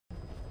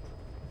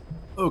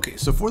Okay,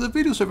 so for the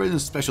Video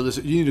Surveillance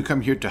Specialist, you need to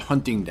come here to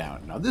Hunting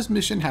Down. Now this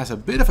mission has a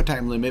bit of a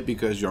time limit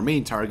because your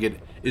main target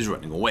is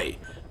running away,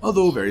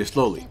 although very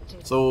slowly.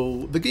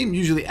 So the game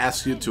usually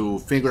asks you to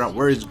figure out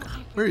where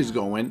he's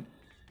going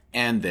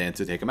and then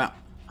to take him out.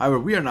 However,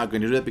 we are not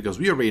going to do that because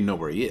we already know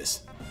where he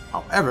is.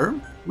 However,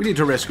 we need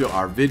to rescue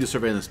our Video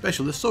Surveillance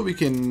Specialist so we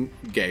can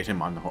get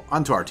him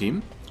onto our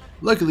team.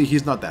 Luckily,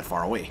 he's not that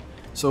far away.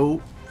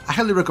 So I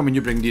highly recommend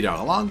you bring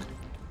Dita along,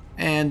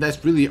 and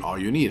that's really all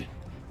you need.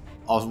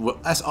 Also,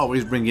 as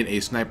always, bringing a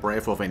sniper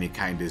rifle of any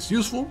kind is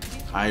useful.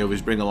 I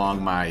always bring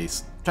along my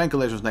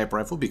tranquilizer sniper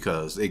rifle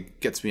because it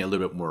gets me a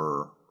little bit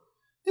more...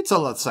 It's a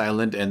lot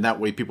silent, and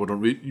that way people don't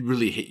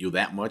really hit you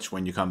that much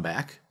when you come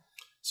back.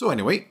 So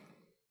anyway...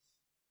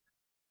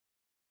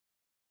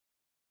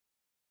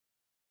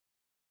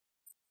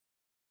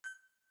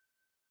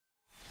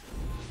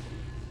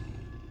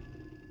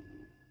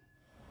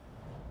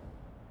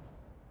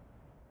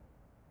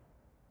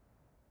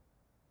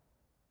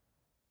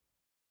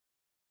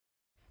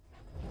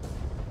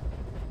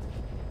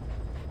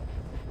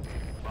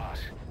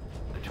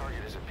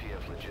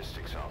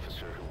 logistics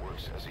officer who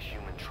works as a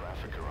human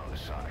trafficker on the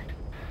side.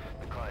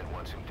 The client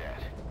wants him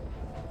dead.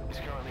 He's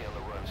currently on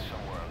the run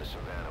somewhere on the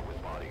savannah with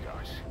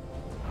bodyguards.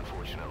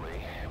 Unfortunately,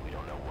 we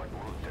don't know what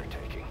route they're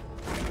taking.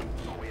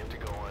 All we have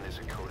to go on is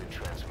a coded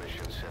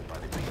transmission sent by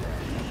the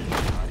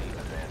Tadi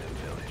abandoned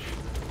village.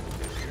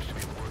 It appears to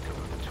be working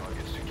with the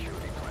target's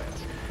security plans,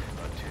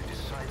 but to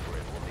decipher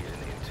it, we'll need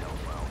an intel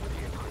file with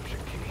the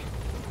encryption key.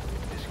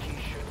 This key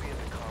should be at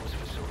the comms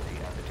facility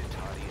at the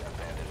Tadi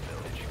abandoned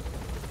village.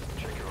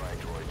 Check your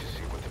iDroid to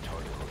see what the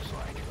target looks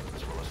like,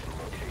 as well as the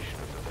location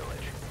of the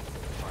village.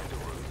 Find the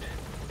route,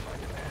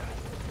 find the man.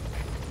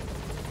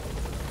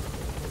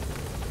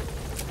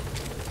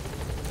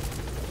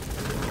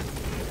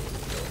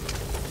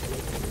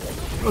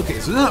 Okay,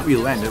 so now that we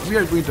landed, we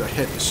are going to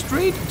head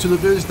straight to the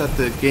village that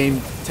the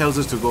game tells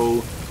us to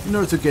go in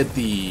order to get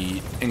the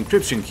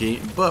encryption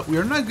key, but we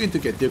are not going to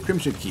get the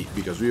encryption key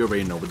because we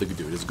already know where the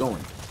dude is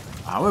going.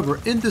 However,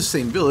 in this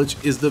same village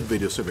is the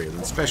Video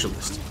Surveillance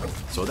Specialist,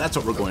 so that's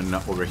what we're going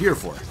over here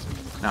for.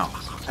 Now,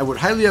 I would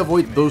highly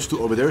avoid those two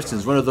over there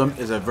since one of them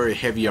is a very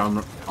heavy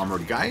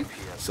armored guy,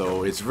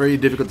 so it's very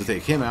difficult to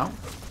take him out.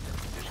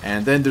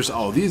 And then there's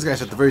all these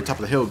guys at the very top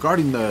of the hill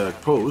guarding the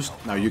post.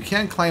 Now you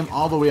can climb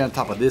all the way on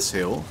top of this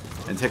hill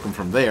and take them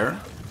from there,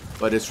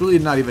 but it's really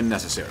not even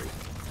necessary.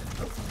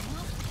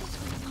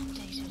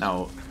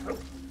 Now,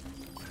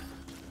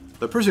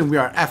 the person we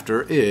are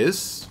after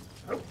is...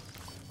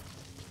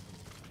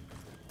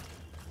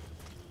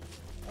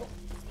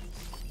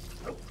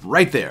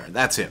 right there,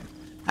 that's him.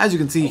 As you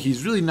can see,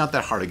 he's really not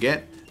that hard to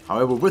get.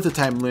 However, with the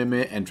time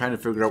limit and trying to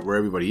figure out where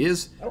everybody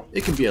is,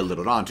 it can be a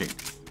little daunting.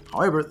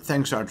 However,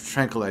 thanks to our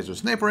tranquilizer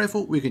sniper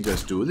rifle, we can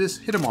just do this,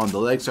 hit them on the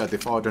leg so that they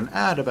fall down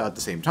at about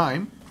the same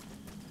time.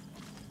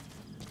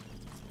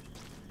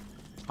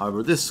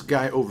 However, this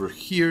guy over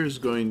here is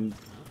going...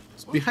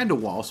 it's behind a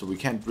wall, so we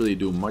can't really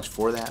do much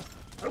for that.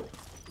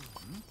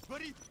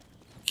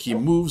 He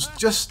moves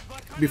just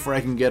before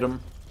I can get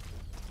him.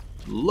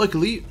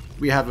 Luckily,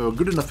 we have a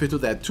good enough hit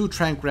that 2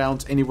 tranq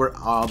rounds anywhere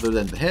other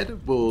than the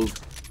head will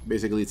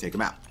basically take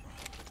him out.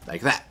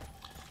 Like that.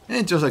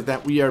 And just like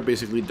that, we are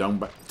basically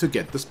done to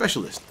get the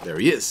specialist. There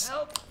he is.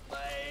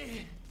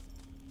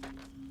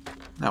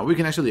 Now, we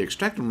can actually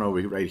extract him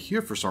right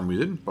here for some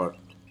reason, but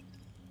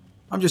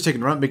I'm just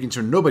taking around, making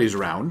sure nobody's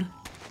around.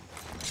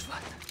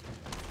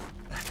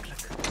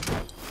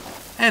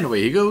 And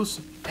away he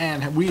goes,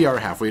 and we are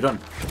halfway done.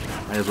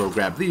 Might as well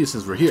grab these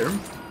since we're here.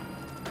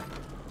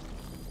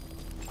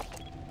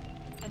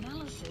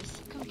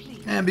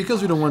 And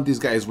because we don't want these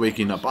guys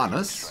waking up on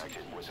us,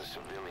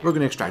 we're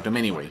going to extract them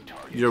anyway.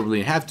 You don't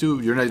really have to,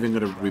 you're not even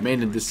going to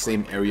remain in this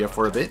same area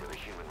for a bit.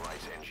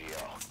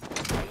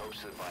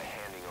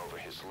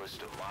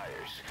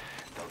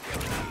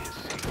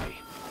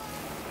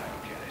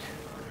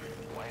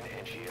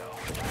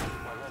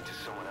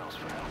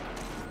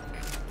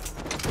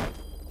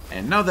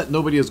 And now that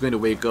nobody is going to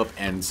wake up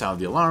and sound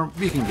the alarm,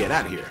 we can get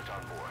out of here.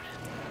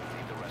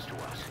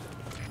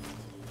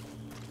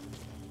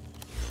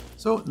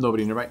 So,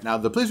 nobody in the right now.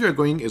 The place we are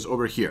going is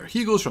over here.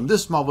 He goes from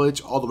this small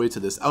village all the way to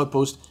this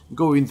outpost,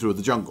 going through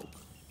the jungle.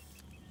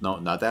 No,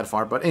 not that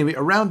far, but anyway,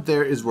 around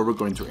there is where we're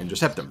going to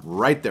intercept him.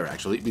 Right there,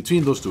 actually,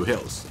 between those 2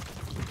 hills.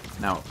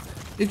 Now,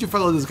 if you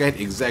follow this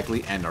guide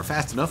exactly and are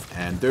fast enough,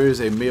 and there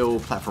is a mail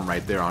platform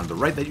right there on the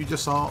right that you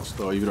just saw,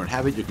 so if you don't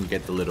have it, you can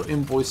get the little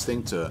invoice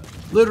thing to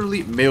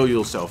literally mail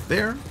yourself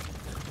there.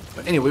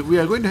 But anyway, we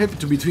are going to head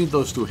to between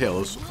those 2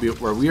 hills,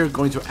 where we are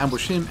going to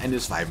ambush him and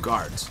his 5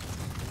 guards.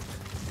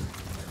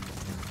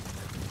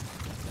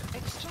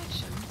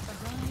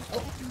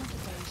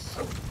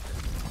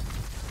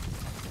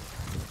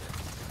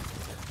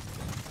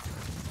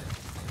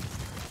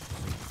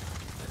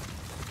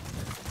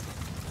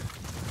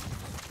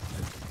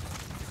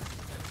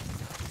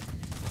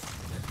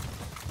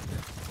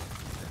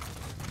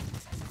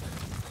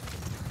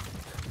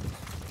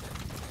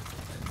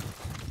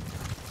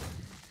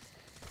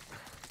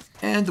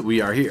 And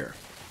we are here.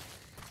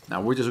 Now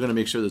we're just going to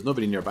make sure there's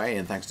nobody nearby,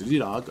 and thanks to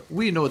D-Dog,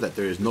 we know that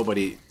there is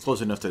nobody close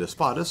enough to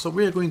spot us, so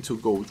we're going to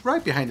go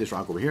right behind this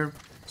rock over here,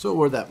 so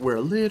we're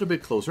a little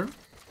bit closer.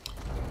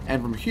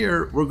 And from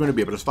here, we're going to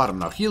be able to spot him.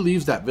 Now he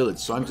leaves that village,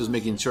 so I'm just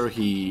making sure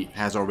he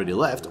has already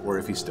left, or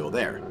if he's still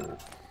there.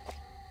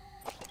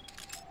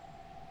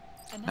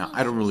 Now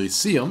I don't really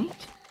see him,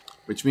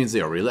 which means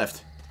they already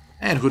left.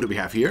 And who do we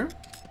have here?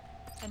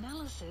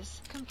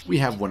 We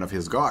have one of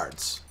his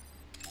guards.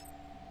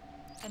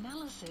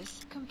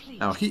 Analysis complete.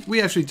 Now we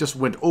actually just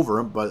went over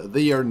him, but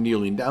they are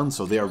kneeling down,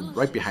 so they are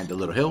right behind the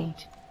little hill.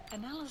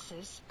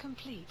 Analysis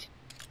complete.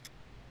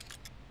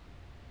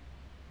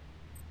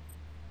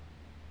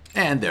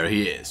 And there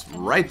he is,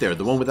 right there,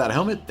 the one without a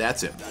helmet,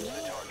 that's him.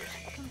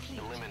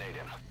 Eliminate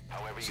him.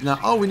 However you So now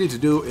all we need to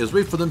do is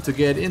wait for them to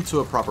get into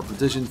a proper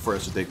position for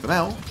us to take them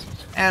out,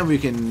 and we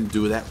can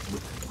do that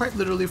quite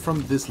literally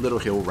from this little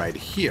hill right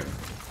here.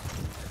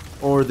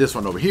 Or this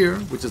one over here,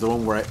 which is the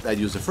one where I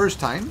used the first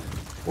time,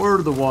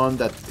 or the one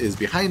that is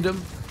behind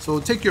them.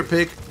 So take your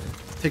pick,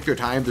 take your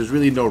time, there's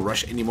really no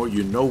rush anymore,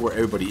 you know where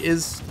everybody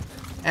is,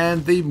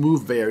 and they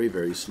move very,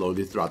 very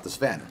slowly throughout the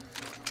savannah.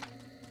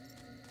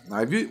 Now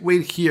if you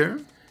wait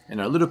here and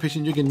are a little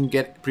patient, you can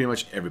get pretty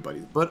much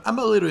everybody, but I'm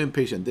a little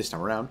impatient this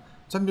time around,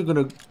 so I'm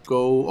going to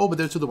go over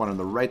there to the one on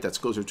the right that's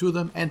closer to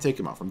them and take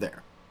him out from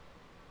there.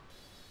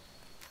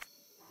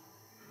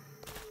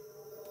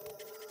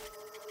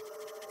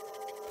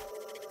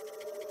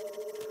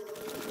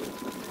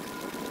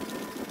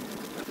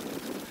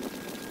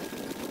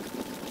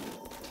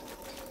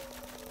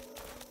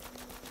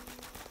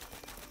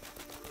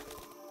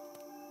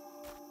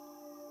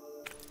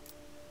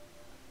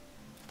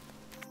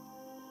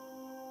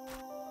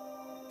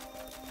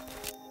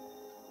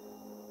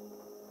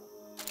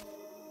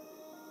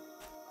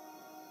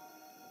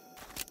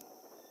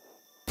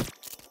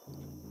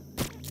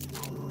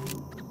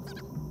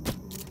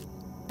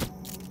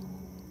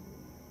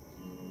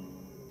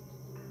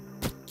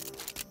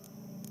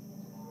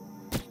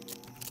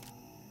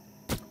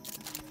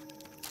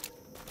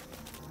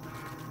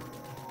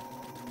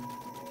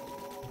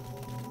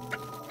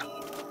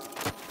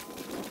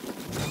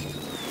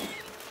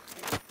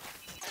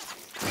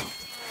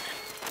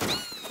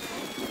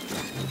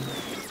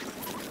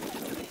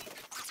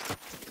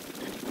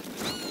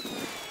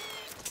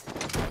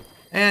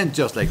 And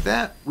just like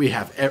that, we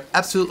have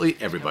absolutely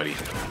everybody.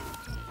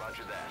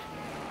 Roger that.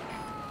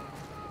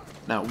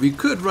 Now, we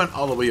could run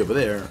all the way over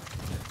there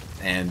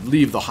and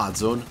leave the hot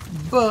zone,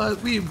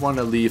 but we want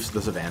to leave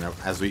the savannah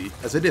as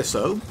it is,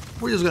 so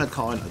we're just going to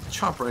call in a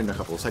chopper in a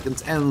couple of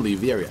seconds and leave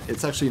the area.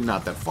 It's actually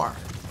not that far.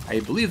 I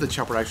believe the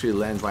chopper actually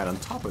lands right on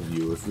top of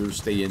you if you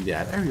stay in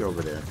that area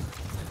over there.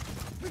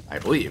 I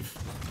believe.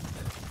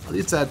 At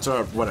least that's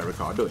what I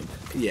recall doing.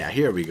 Yeah,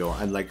 here we go.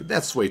 And like,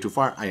 that's way too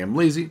far. I am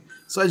lazy.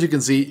 So as you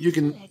can see, you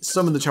can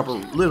summon the chopper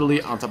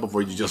literally on top of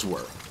where you just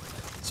were.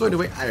 So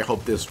anyway, I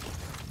hope this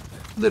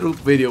little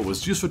video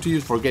was useful to you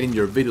for getting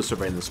your video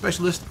surveillance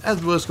specialist,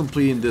 as well as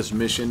completing this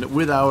mission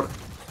without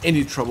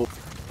any trouble.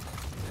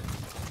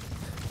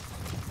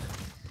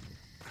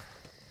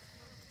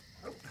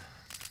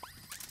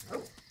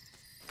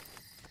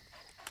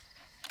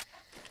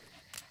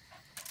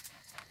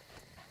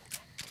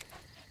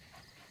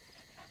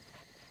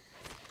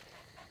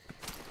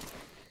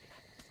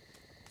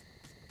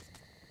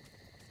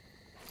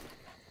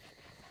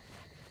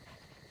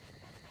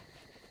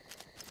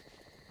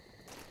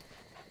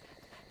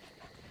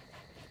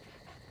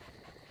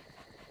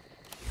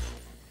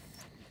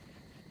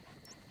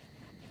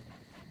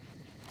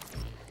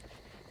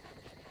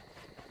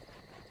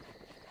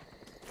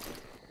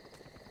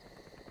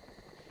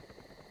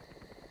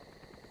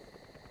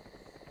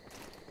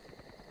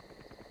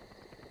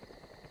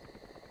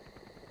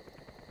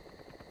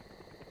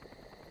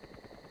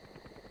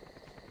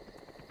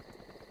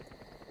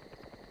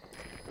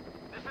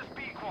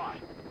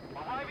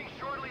 Arriving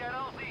shortly at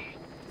LZ.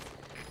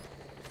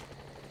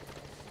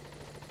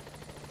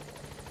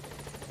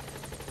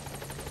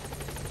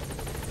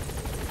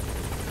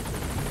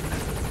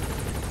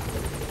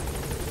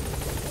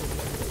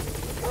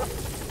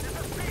 This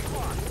is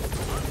Pequod.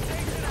 On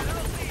station at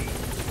LZ.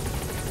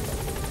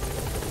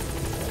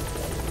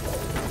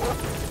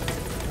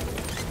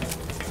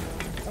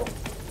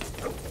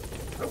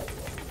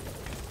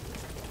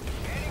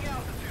 Gaining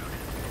altitude.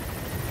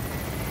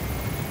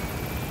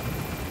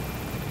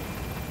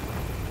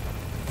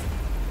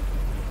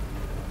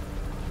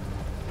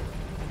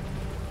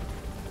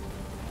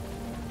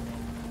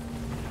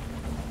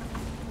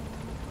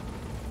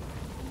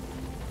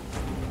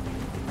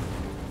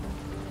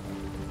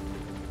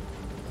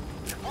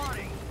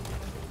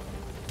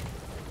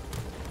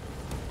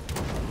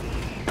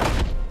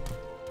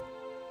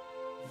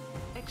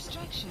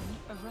 Extraction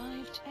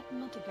arrived at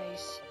Mother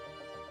Base.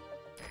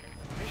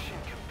 Mission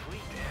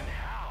complete, and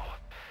how?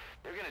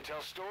 They're gonna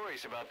tell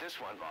stories about this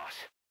one, boss.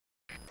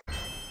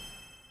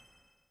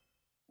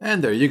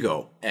 And there you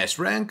go. S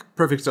rank,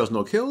 perfect sales,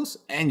 no kills,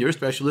 and your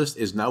specialist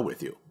is now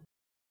with you.